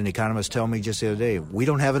as I had an economist tell me just the other day, we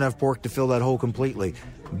don't have enough pork to fill that hole completely.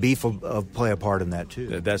 Beef will play a part in that,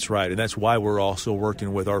 too. That's right, and that's why we're also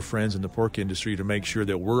working with our friends in the pork industry to make sure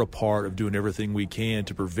that we're a part of doing everything we can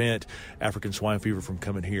to prevent African swine fever from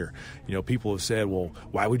coming here. People have said, well,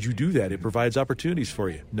 why would you do that? It provides opportunities for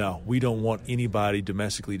you. No, we don't want anybody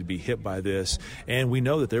domestically to be hit by this, and we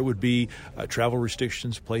know that there would be travel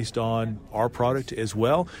restrictions placed on our product as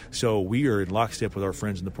well, so we are in lockstep with our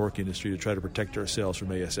friends in the pork industry to try to protect ourselves from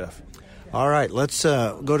ASF. All right, let's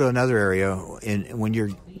go to another area. When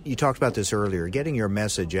you talked about this earlier, getting your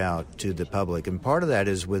message out to the public, and part of that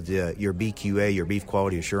is with your BQA, your Beef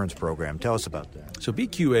Quality Assurance Program. Tell us about that. So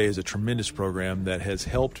BQA is a tremendous program that has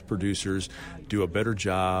helped producers do a better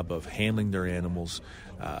job of handling their animals,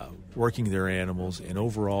 working their animals, and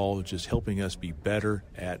overall just helping us be better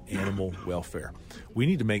at animal welfare. We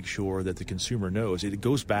need to make sure that the consumer knows. It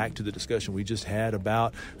goes back to the discussion we just had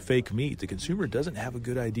about fake meat. The consumer doesn't have a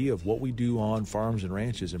good idea of what we do on farms and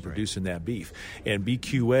ranches and producing that beef. And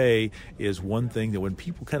BQA is one thing that when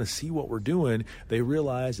people kind of see what we're doing, they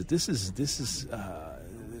realize that this is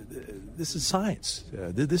science.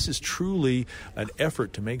 This is truly an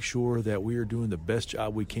effort to make sure that we are doing the best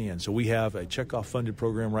job we can. So we have a checkoff funded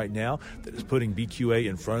program right now that is putting BQA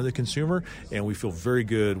in front of the consumer, and we feel very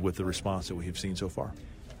good with the response that we have seen so far.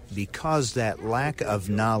 Because that lack of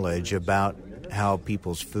knowledge about how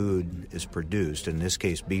people's food is produced, in this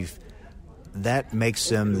case beef, that makes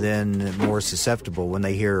them then more susceptible when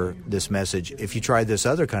they hear this message. If you try this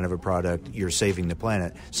other kind of a product, you're saving the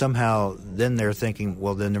planet. Somehow, then they're thinking,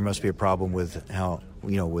 well, then there must be a problem with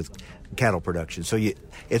with cattle production. So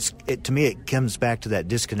to me, it comes back to that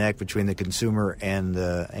disconnect between the consumer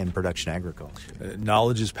and production agriculture.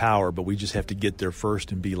 Knowledge is power, but we just have to get there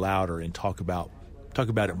first and be louder and talk about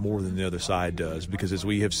it more than the other side does, because as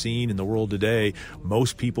we have seen in the world today,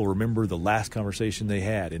 most people remember the last conversation they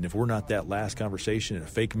had, and if we're not that last conversation and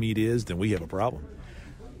fake meat is, then we have a problem.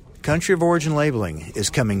 Country of origin labeling is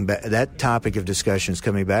coming back. That topic of discussion is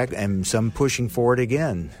coming back, and some pushing for it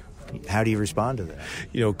again. How do you respond to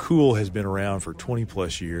that? Cool has been around for 20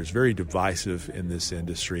 plus years, very divisive in this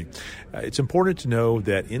industry. It's important to know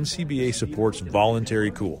that NCBA supports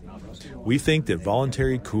voluntary cool. We think that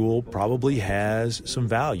voluntary cool probably has some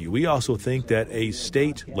value. We also think that a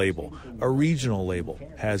state label, a regional label,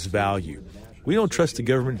 has value. We don't trust the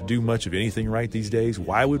government to do much of anything right these days.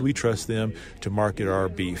 Why would we trust them to market our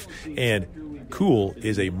beef? And Cool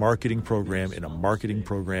is a marketing program and a marketing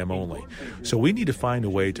program only. So we need to find a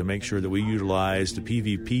way to make sure that we utilize the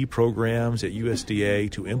PVP programs at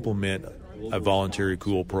USDA to implement a voluntary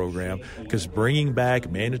Cool program, because bringing back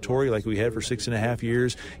mandatory like we had for 6.5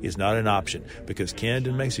 years is not an option, because Canada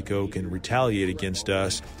and Mexico can retaliate against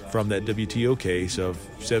us from that WTO case of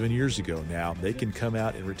 7 years ago now. They can come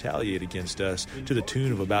out and retaliate against us to the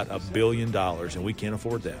tune of about $1 billion, and we can't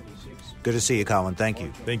afford that. Good to see you, Colin. Thank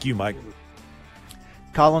you. Thank you, Mike.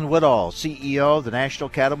 Colin Woodall, CEO of the National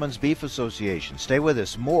Cattlemen's Beef Association. Stay with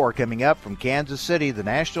us. More coming up from Kansas City, the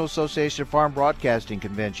National Association of Farm Broadcasting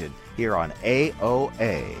Convention, here on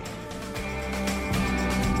AOA.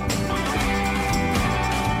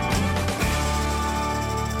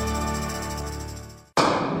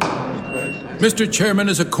 Mr. Chairman,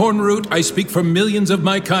 as a corn root, I speak for millions of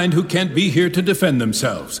my kind who can't be here to defend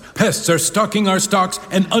themselves. Pests are stalking our stalks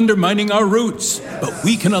and undermining our roots. But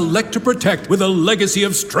we can elect to protect with a legacy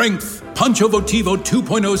of strength. Pancho Votivo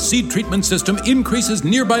 2.0 seed treatment system increases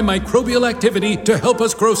nearby microbial activity to help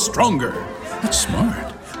us grow stronger. That's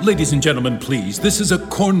smart. Ladies and gentlemen, please, this is a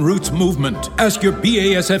corn roots movement. Ask your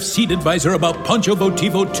BASF seed advisor about Pancho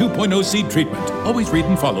Votivo 2.0 seed treatment. Always read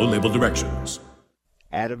and follow label directions.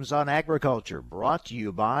 Adams on Agriculture, brought to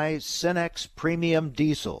you by Cenex Premium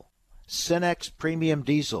Diesel. Cenex Premium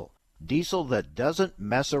Diesel, diesel that doesn't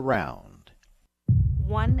mess around.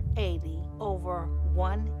 180 over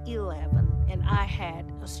 111, and I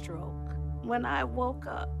had a stroke. When I woke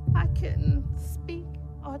up, I couldn't speak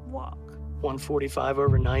or walk. 145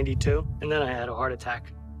 over 92, and then I had a heart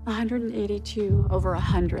attack. 182 over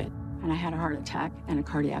 100, and I had a heart attack and a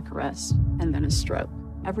cardiac arrest, and then a stroke.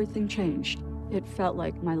 Everything changed. It felt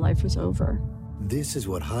like my life was over. This is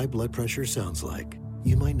what high blood pressure sounds like.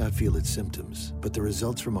 You might not feel its symptoms, but the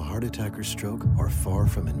results from a heart attack or stroke are far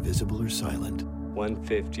from invisible or silent.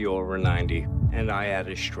 150 over 90, and I had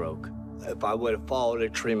a stroke. If I would have followed a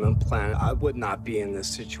treatment plan, I would not be in this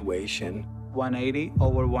situation. 180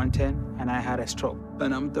 over 110, and I had a stroke.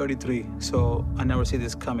 And I'm 33, so I never see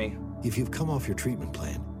this coming. If you've come off your treatment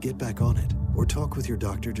plan, get back on it. Or talk with your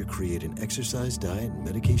doctor to create an exercise, diet, and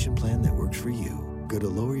medication plan that works for you. Go to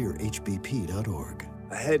loweryourhbp.org.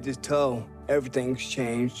 Head to toe, everything's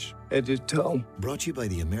changed. Head to toe. Brought to you by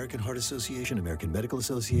the American Heart Association, American Medical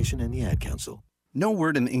Association, and the Ad Council. No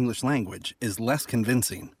word in the English language is less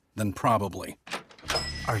convincing than probably.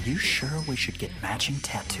 Are you sure we should get matching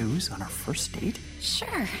tattoos on our first date?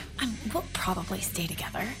 Sure. We'll probably stay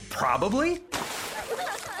together. Probably?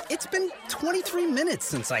 It's been 23 minutes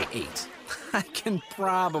since I ate. I can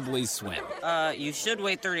probably swim. You should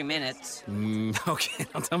wait 30 minutes. Okay,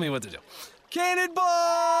 now tell me what to do.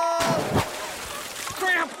 Cannonball!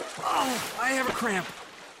 Cramp! Oh, I have a cramp.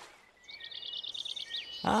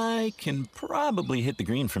 I can probably hit the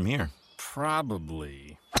green from here.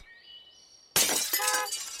 Probably.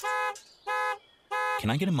 Can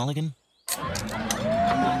I get a mulligan?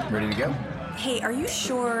 Ready to go? Hey, are you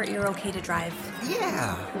sure you're okay to drive?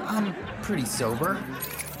 Yeah, I'm pretty sober.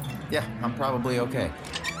 Yeah, I'm probably okay.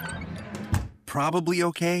 Probably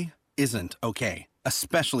okay isn't okay,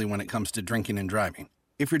 especially when it comes to drinking and driving.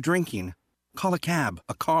 If you're drinking, call a cab,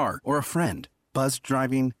 a car, or a friend. Buzzed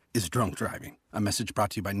driving is drunk driving. A message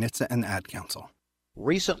brought to you by NHTSA and the Ad Council.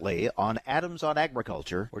 Recently on Adams on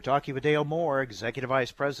Agriculture, we're talking with Dale Moore, Executive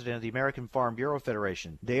Vice President of the American Farm Bureau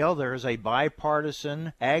Federation. Dale, there's a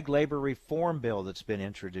bipartisan ag labor reform bill that's been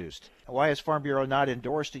introduced. Why has Farm Bureau not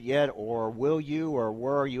endorsed it yet, or will you, or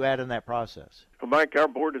where are you at in that process? Well, Mike, our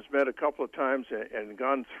board has met a couple of times and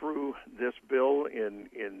gone through this bill in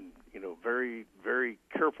very, very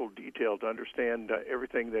careful detail to understand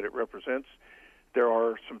everything that it represents. There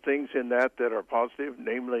are some things in that are positive,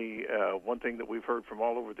 namely one thing that we've heard from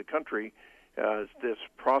all over the country is this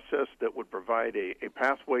process that would provide a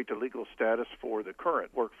pathway to legal status for the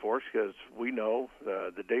current workforce, because we know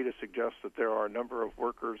the data suggests that there are a number of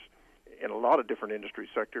workers in a lot of different industry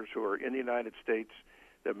sectors who are in the United States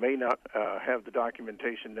that may not have the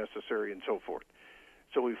documentation necessary and so forth.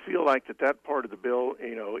 So we feel like that part of the bill,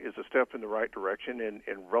 is a step in the right direction and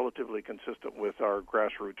relatively consistent with our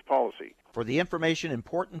grassroots policy. For the information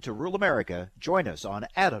important to rural America, join us on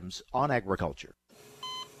Adams on Agriculture.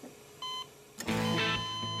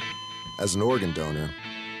 As an organ donor,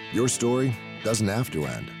 your story doesn't have to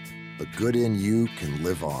end. The good in you can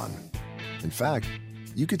live on. In fact,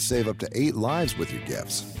 you could save up to 8 lives with your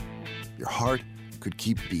gifts. Your heart could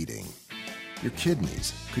keep beating. Your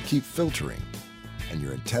kidneys could keep filtering. And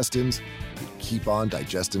your intestines could keep on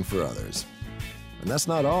digesting for others. And that's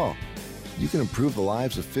not all. you can improve the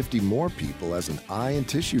lives of 50 more people as an eye and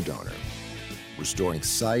tissue donor, restoring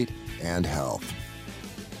sight and health.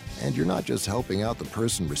 And you're not just helping out the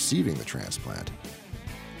person receiving the transplant.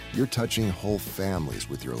 You're touching whole families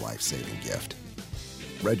with your life-saving gift.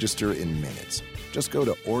 Register in minutes. Just go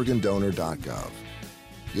to organdonor.gov.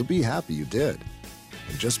 You'll be happy you did.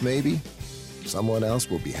 And just maybe, someone else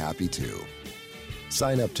will be happy too.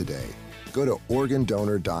 Sign up today. Go to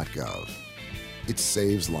organdonor.gov. It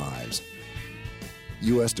saves lives.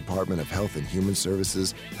 U.S. Department of Health and Human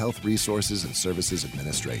Services, Health Resources and Services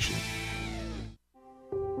Administration.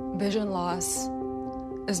 Vision loss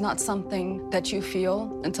is not something that you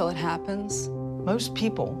feel until it happens. Most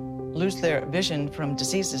people lose their vision from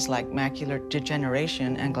diseases like macular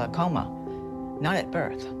degeneration and glaucoma, not at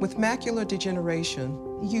birth. With macular degeneration,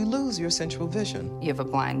 you lose your central vision. You have a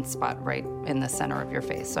blind spot right in the center of your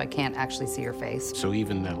face, so I can't actually see your face. So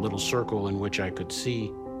even that little circle in which I could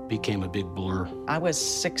see became a big blur. I was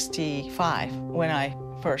 65 when I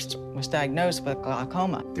first was diagnosed with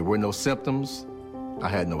glaucoma. There were no symptoms. I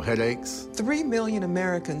had no headaches. 3 million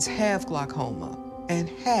Americans have glaucoma, and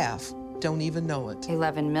half don't even know it.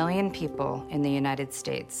 11 million people in the United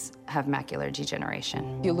States have macular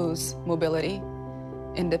degeneration. You lose mobility,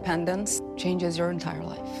 independence, changes your entire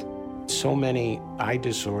life. So many eye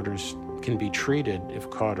disorders can be treated if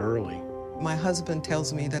caught early. My husband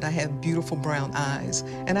tells me that I have beautiful brown eyes,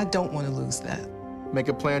 and I don't want to lose that. Make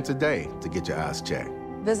a plan today to get your eyes checked.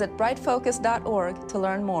 Visit brightfocus.org to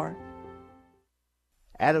learn more.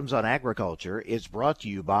 Adams on Agriculture is brought to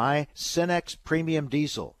you by Cenex Premium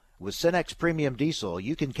Diesel. With Cenex Premium Diesel,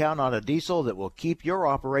 you can count on a diesel that will keep your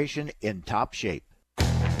operation in top shape.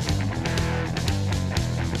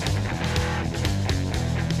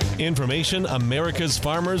 Information America's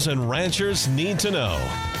farmers and ranchers need to know.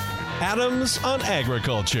 Adams on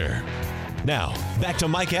Agriculture. Now, back to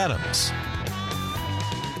Mike Adams.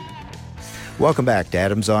 Welcome back to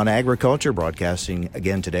Adams on Agriculture, broadcasting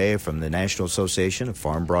again today from the National Association of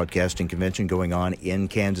Farm Broadcasting Convention going on in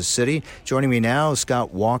Kansas City. Joining me now is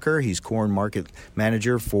Scott Walker. He's corn market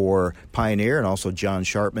manager for Pioneer, and also John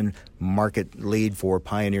Sharpman, market lead for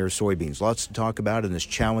Pioneer soybeans. Lots to talk about in this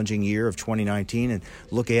challenging year of 2019 and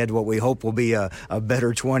look ahead to what we hope will be a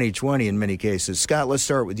better 2020 in many cases. Scott, let's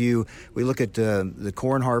start with you. We look at the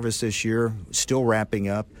corn harvest this year, still wrapping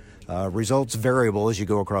up. Results variable as you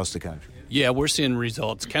go across the country. Yeah, we're seeing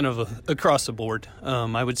results kind of across the board.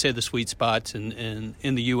 I would say the sweet spots in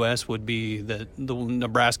the U.S. would be the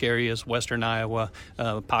Nebraska areas, western Iowa,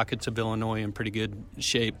 pockets of Illinois in pretty good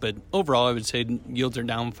shape. But overall, I would say yields are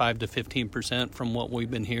down 5 to 15% from what we've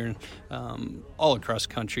been hearing all across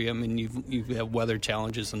the country. I mean, you have weather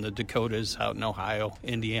challenges in the Dakotas, out in Ohio,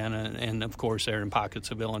 Indiana, and of course there in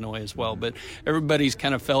pockets of Illinois as well. But everybody's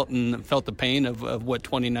kind of felt the pain of what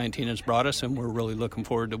 2019 has brought us, and we're really looking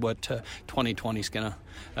forward to what 2020 is going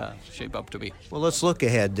to shape up to be. Well, let's look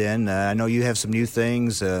ahead then. I know you have some new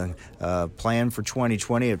things planned for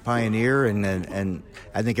 2020 at Pioneer, and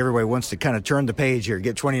I think everybody wants to kind of turn the page here,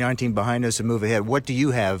 get 2019 behind us and move ahead. What do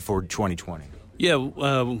you have for 2020?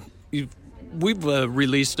 Yeah, we've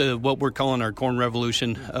released what we're calling our Corn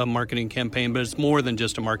Revolution marketing campaign, but it's more than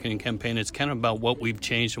just a marketing campaign. It's kind of about what we've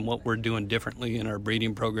changed and what we're doing differently in our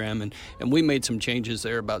breeding program. And we made some changes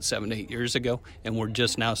there about 7 to 8 years ago, and we're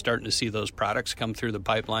just now starting to see those products come through the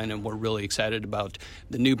pipeline, and we're really excited about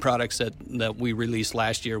the new products that we released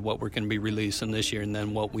last year, what we're going to be releasing this year, and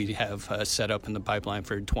then what we have set up in the pipeline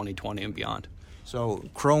for 2020 and beyond. So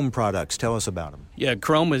Qrome products, tell us about them. Yeah,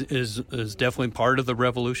 Qrome is definitely part of the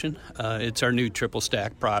revolution. It's our new triple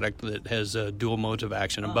stack product that has dual modes of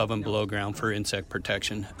action, above and below ground, for insect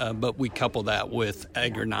protection. But we couple that with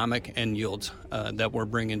agronomic and yields that we're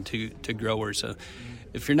bringing to growers.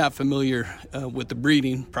 If you're not familiar with the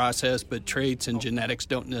breeding process, but traits and genetics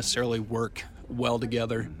don't necessarily work well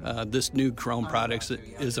together, this new Qrome product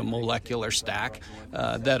is a molecular stack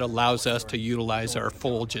that allows us to utilize our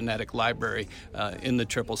full genetic library in the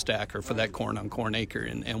triple stack, or for that corn on corn acre,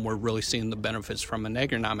 and we're really seeing the benefits from an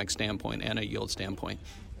agronomic standpoint and a yield standpoint.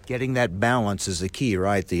 Getting that balance is the key,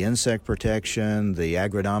 right? The insect protection, the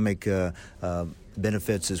agronomic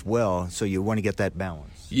benefits as well, so you want to get that balance.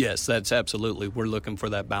 Yes, that's absolutely. We're looking for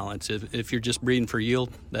that balance. If you're just breeding for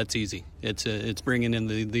yield, that's easy. It's bringing in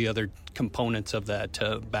the other components of that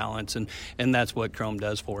balance, and that's what Qrome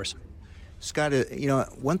does for us. Scott,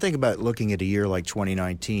 one thing about looking at a year like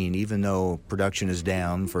 2019, even though production is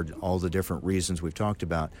down for all the different reasons we've talked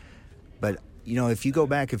about, but if you go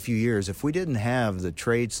back a few years, if we didn't have the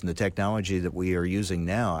traits and the technology that we are using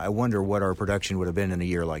now, I wonder what our production would have been in a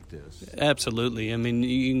year like this. Absolutely. I mean,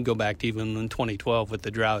 you can go back to even in 2012 with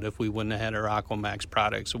the drought. If we wouldn't have had our Aquamax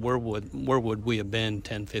products, where would we have been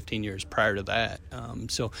 10, 15 years prior to that?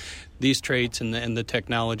 So these traits and the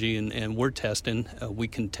technology, and we're testing, we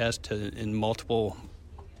can test in multiple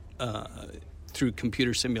through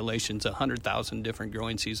computer simulations, 100,000 different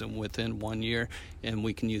growing seasons within 1 year, and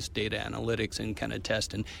we can use data analytics and kind of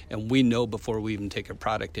test, and we know before we even take a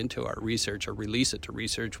product into our research or release it to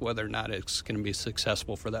research whether or not it's going to be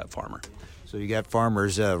successful for that farmer. So you got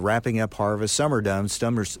farmers wrapping up harvest. Some are done.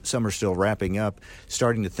 Some are still wrapping up,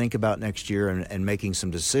 starting to think about next year and making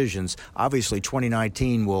some decisions. Obviously,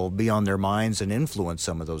 2019 will be on their minds and influence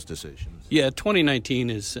some of those decisions. Yeah, 2019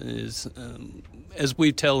 is as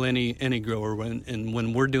we tell any grower,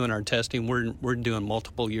 when we're doing our testing, we're doing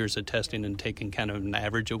multiple years of testing and taking kind of an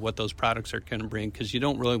average of what those products are going to bring, because you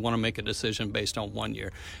don't really want to make a decision based on 1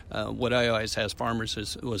 year. What I always ask farmers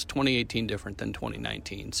was 2018 different than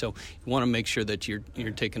 2019? So you want to make sure that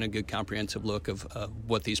you're taking a good comprehensive look of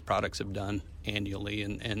what these products have done annually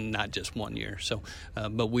and not just 1 year. So,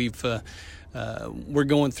 but we're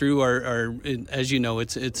going through our as you know,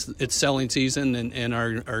 it's selling season, and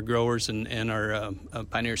our growers and our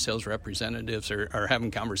Pioneer sales representatives are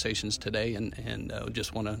having conversations today, and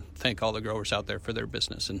just want to thank all the growers out there for their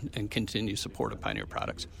business and continue support of Pioneer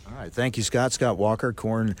products. All right, thank you, Scott. Scott Walker,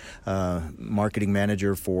 corn marketing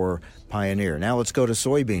manager for Pioneer. Now let's go to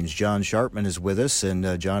soybeans. John Sharpman is with us,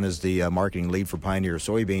 and John is the marketing lead for Pioneer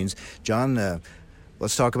soybeans. John,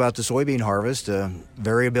 let's talk about the soybean harvest.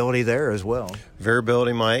 Variability there as well.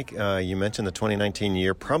 Variability, Mike. You mentioned the 2019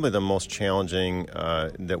 year, probably the most challenging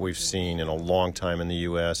that we've seen in a long time in the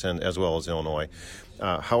U.S. and as well as Illinois.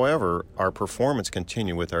 However, our performance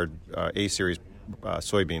continued with our A-Series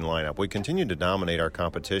soybean lineup. We continue to dominate our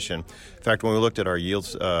competition. In fact, when we looked at our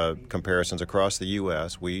yields comparisons across the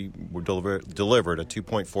U.S., we delivered a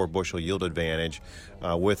 2.4 bushel yield advantage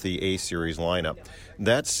with the A-Series lineup.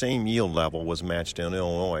 That same yield level was matched in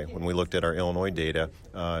Illinois. When we looked at our Illinois data,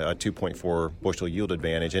 a 2.4 bushel yield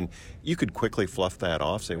advantage, and you could quickly fluff that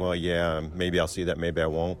off, say, well, yeah, maybe I'll see that, maybe I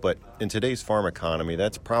won't. But in today's farm economy,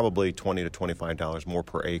 that's probably $20 to $25 more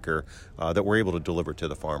per acre that we're able to deliver to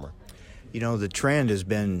the farmer. You know, the trend has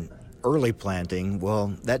been early planting.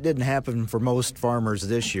 Well, that didn't happen for most farmers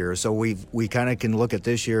this year. So we kind of can look at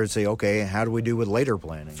this year and say, okay, how do we do with later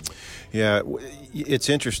planting? Yeah, it's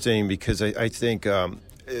interesting because I think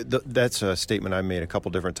that's a statement I made a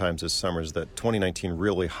couple different times this summer, is that 2019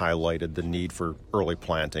 really highlighted the need for early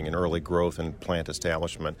planting and early growth and plant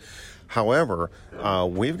establishment. However,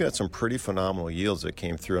 we've got some pretty phenomenal yields that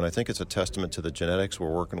came through, and I think it's a testament to the genetics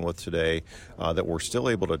we're working with today that we're still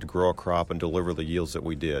able to grow a crop and deliver the yields that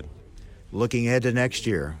we did. Looking ahead to next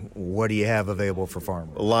year, what do you have available for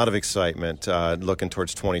farmers? A lot of excitement looking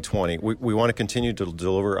towards 2020. We want to continue to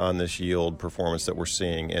deliver on this yield performance that we're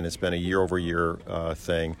seeing, and it's been a year-over-year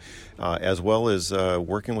thing, as well as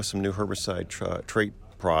working with some new herbicide trait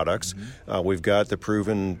products. Mm-hmm. We've got the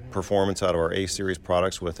proven performance out of our A-Series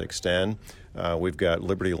products with Extend. We've got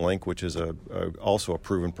Liberty Link, which is also a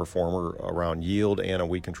proven performer around yield and a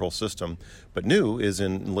weed control system. But new is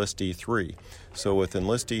Enlist E3. So with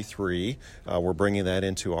Enlist E3, we're bringing that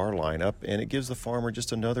into our lineup, and it gives the farmer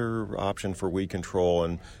just another option for weed control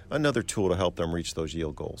and another tool to help them reach those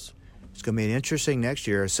yield goals. It's going to be interesting next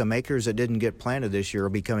year. Some acres that didn't get planted this year will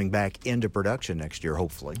be coming back into production next year,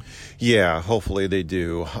 hopefully. Yeah, hopefully they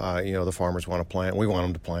do. The farmers want to plant. We want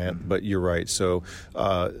them to plant, but you're right. So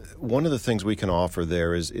one of the things we can offer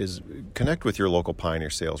there is connect with your local Pioneer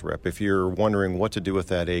sales rep. If you're wondering what to do with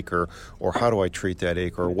that acre, or how do I treat that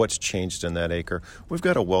acre, or what's changed in that acre, we've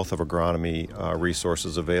got a wealth of agronomy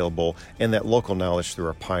resources available and that local knowledge through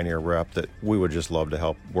our Pioneer rep that we would just love to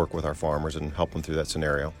help work with our farmers and help them through that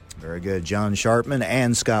scenario. Very good. John Sharpman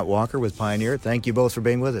and Scott Walker with Pioneer. Thank you both for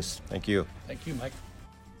being with us. Thank you. Thank you, Mike.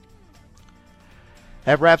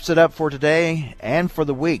 That wraps it up for today and for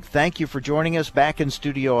the week. Thank you for joining us. Back in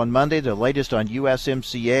studio on Monday, the latest on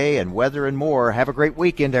USMCA and weather and more. Have a great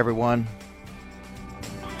weekend, everyone.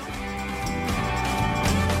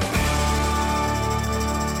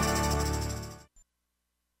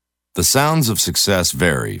 The sounds of success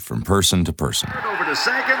vary from person to person. Over to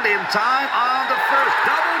second in time on the first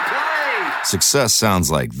double play. Success sounds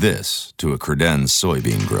like this to a Credenz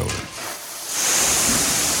soybean grower.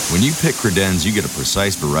 When you pick Credenz, you get a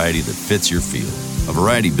precise variety that fits your field. A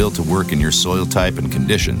variety built to work in your soil type and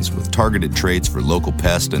conditions with targeted traits for local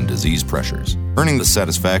pest and disease pressures. Earning the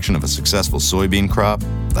satisfaction of a successful soybean crop,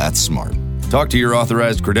 that's smart. Talk to your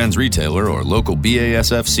authorized Credenz retailer or local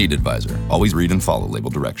BASF seed advisor. Always read and follow label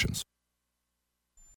directions.